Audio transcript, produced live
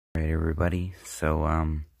everybody.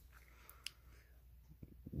 So,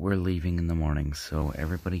 we're leaving in the morning, so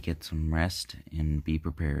everybody get some rest and be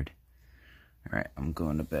prepared. Alright, I'm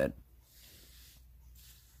going to bed.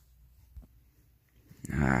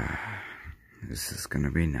 This is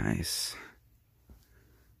gonna be nice.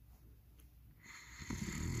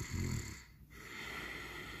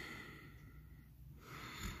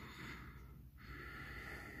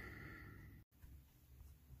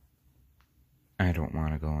 I don't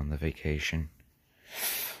want to go on the vacation.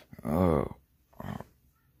 Oh.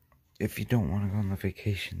 If you don't want to go on the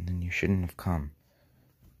vacation, then you shouldn't have come.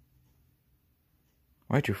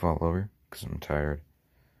 Why'd you fall over? Because I'm tired.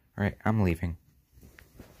 Alright, I'm leaving.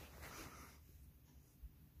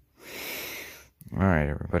 Alright,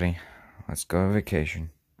 everybody. Let's go on vacation.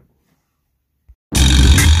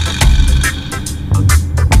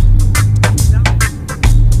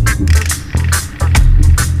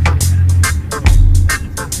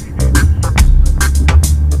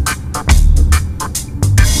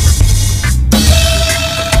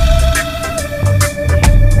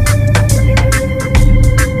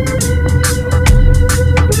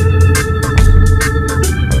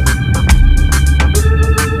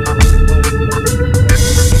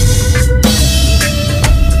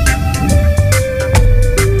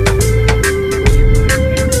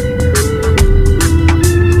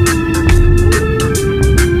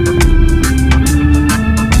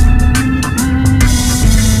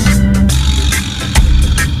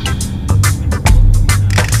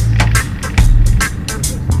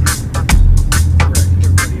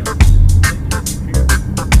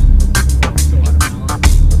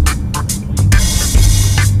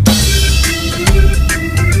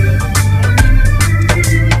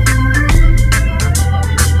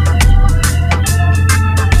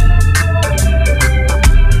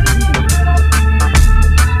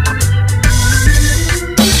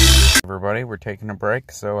 Everybody, we're taking a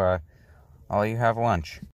break, so all you have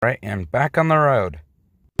lunch. Right, and back on the road.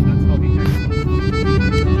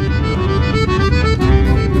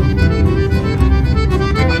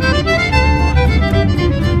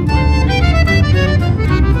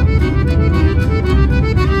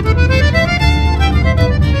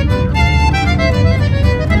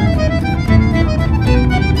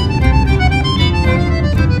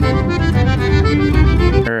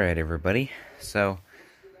 Alright, everybody, so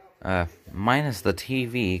minus the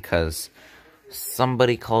TV, because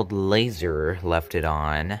somebody called Laser left it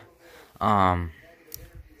on.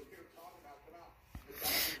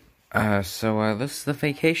 So this is the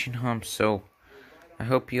vacation home, so I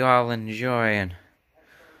hope you all enjoy, and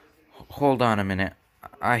hold on a minute.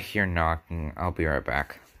 I hear knocking. I'll be right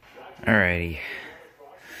back. Alrighty.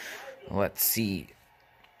 Let's see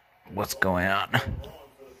what's going on.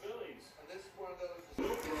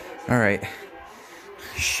 Alright.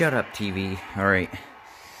 Shut up, TV. Alright.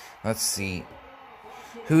 Let's see.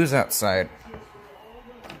 Who's outside?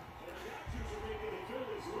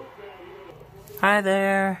 Hi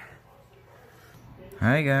there.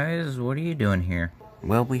 Hi, guys. What are you doing here?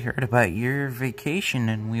 Well, we heard about your vacation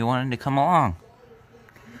and we wanted to come along.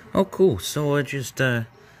 Oh, cool. So, just,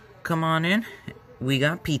 come on in. We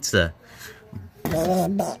got pizza.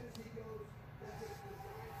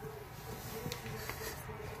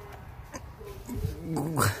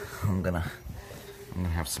 I'm gonna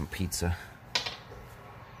have some pizza.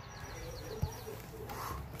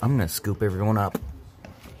 I'm gonna scoop everyone up.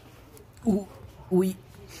 Ooh, wee.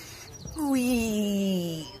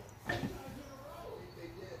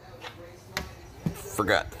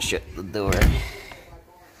 Forgot to shut the door.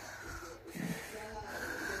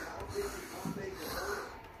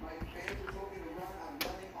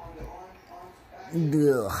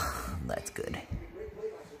 Ugh, that's good.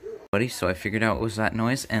 Buddy, so I figured out what was that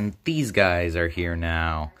noise, and these guys are here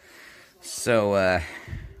now. So,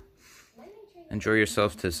 enjoy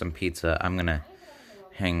yourselves to some pizza. I'm gonna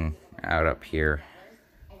hang out up here.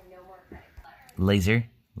 Laser.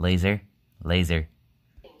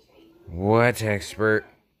 What, expert?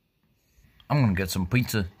 I'm gonna get some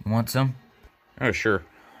pizza. You want some? Oh, sure.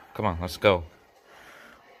 Come on, let's go.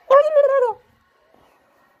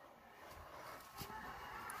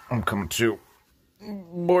 I'm coming too.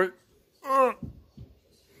 Boy.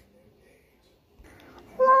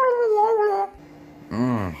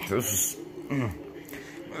 This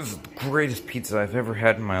is the greatest pizza I've ever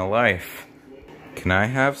had in my life. Can I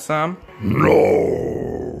have some?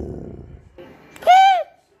 No.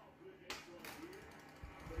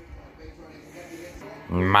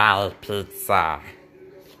 My pizza.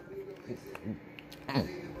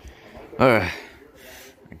 I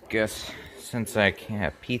guess since I can't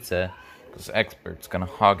have pizza, because Expert's gonna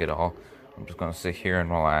hog it all, I'm just gonna sit here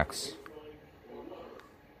and relax.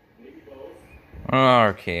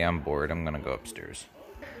 Okay, I'm bored. I'm gonna go upstairs.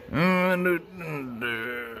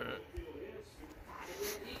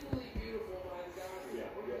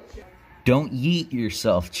 Don't yeet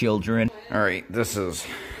yourself, children. Alright,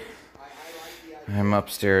 I'm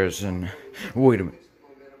upstairs and... Wait a minute.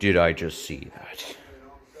 Did I just see that?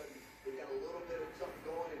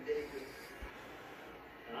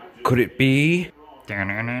 Could it be?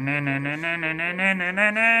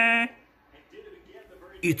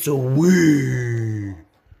 It's a wig.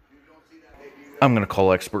 I'm gonna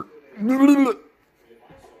call expert.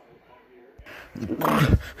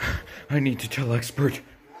 I need to tell expert.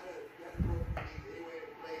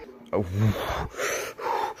 Oh.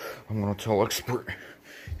 I'm gonna tell expert.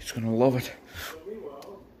 He's gonna love it.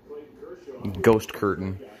 Ghost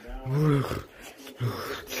curtain.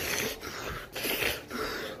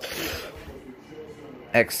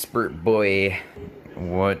 Expert boy,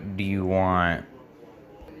 what do you want?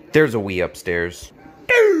 There's a Wii upstairs.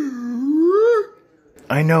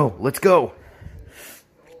 I know, let's go.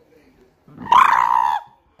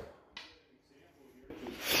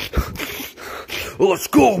 Let's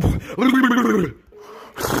go.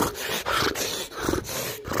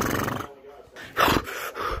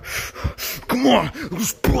 Come on,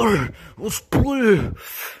 let's play. Let's play.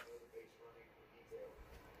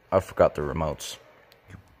 I forgot the remotes.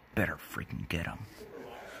 You better freaking get them.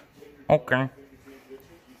 Okay.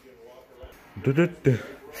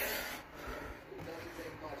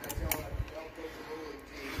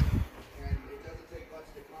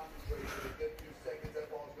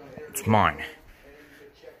 It's mine.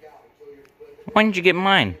 Why didn't you get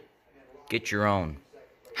mine? Get your own.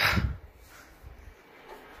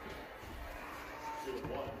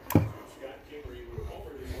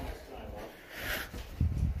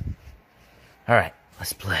 Alright,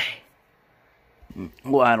 let's play.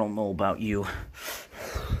 Well, I don't know about you.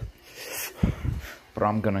 But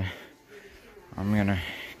I'm gonna...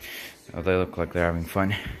 Oh, they look like they're having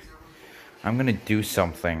fun. I'm gonna do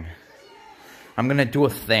something. I'm gonna do a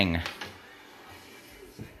thing.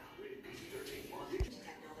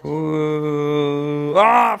 Ooh,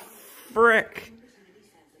 ah, frick!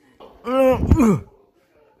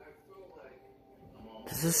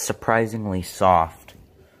 This is surprisingly soft.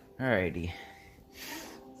 Alrighty.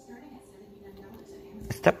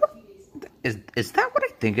 Is that what I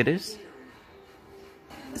think it is?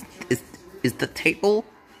 Is the table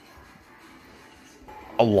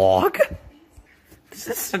a log? This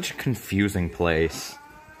is such a confusing place.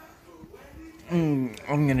 I'm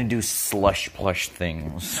gonna do slush plush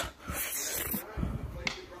things.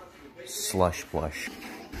 Slush plush.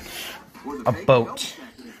 A boat.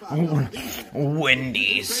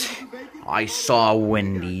 Wendy's. I saw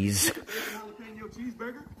Wendy's.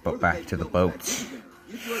 But back to the boats.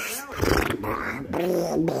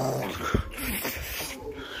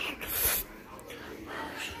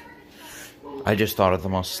 I just thought of the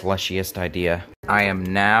most slushiest idea. I am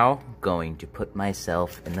now going to put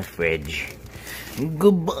myself in the fridge.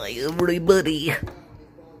 Goodbye, everybody.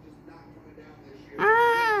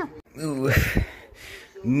 Ooh.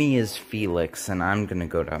 Me is Felix, and I'm gonna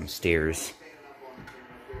go downstairs.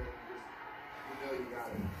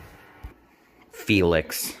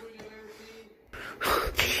 Felix.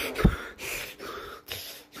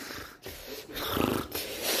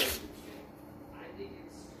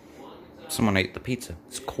 Someone ate the pizza.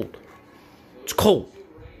 It's cold. It's cold.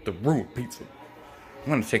 The ruined pizza.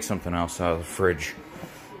 I'm gonna take something else out of the fridge.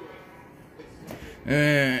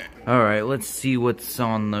 Alright, let's see what's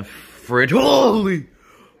on the fridge. Holy!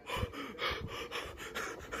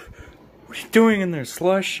 What are you doing in there,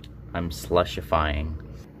 Slush? I'm slushifying.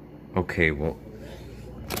 Okay, well...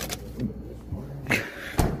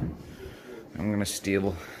 I'm gonna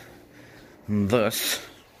steal this.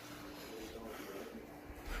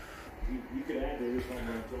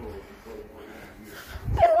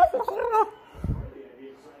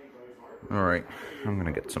 Alright, I'm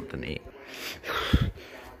gonna get something to eat.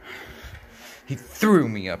 He threw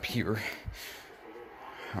me up here.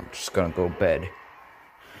 I'm just gonna go to bed.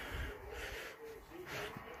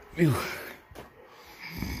 Ew.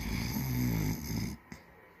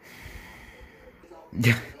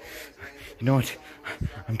 Yeah. You know what?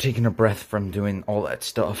 I'm taking a breath from doing all that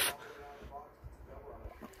stuff.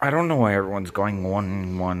 I don't know why everyone's going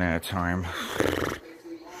one at a time.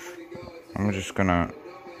 I'm just gonna...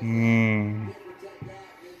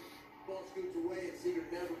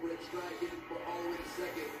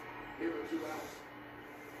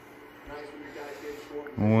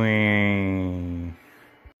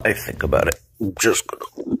 I think about it. Just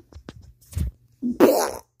gonna...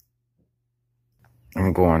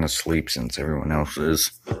 I'm going to sleep since everyone else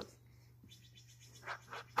is.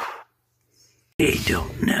 I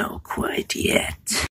don't know quite yet.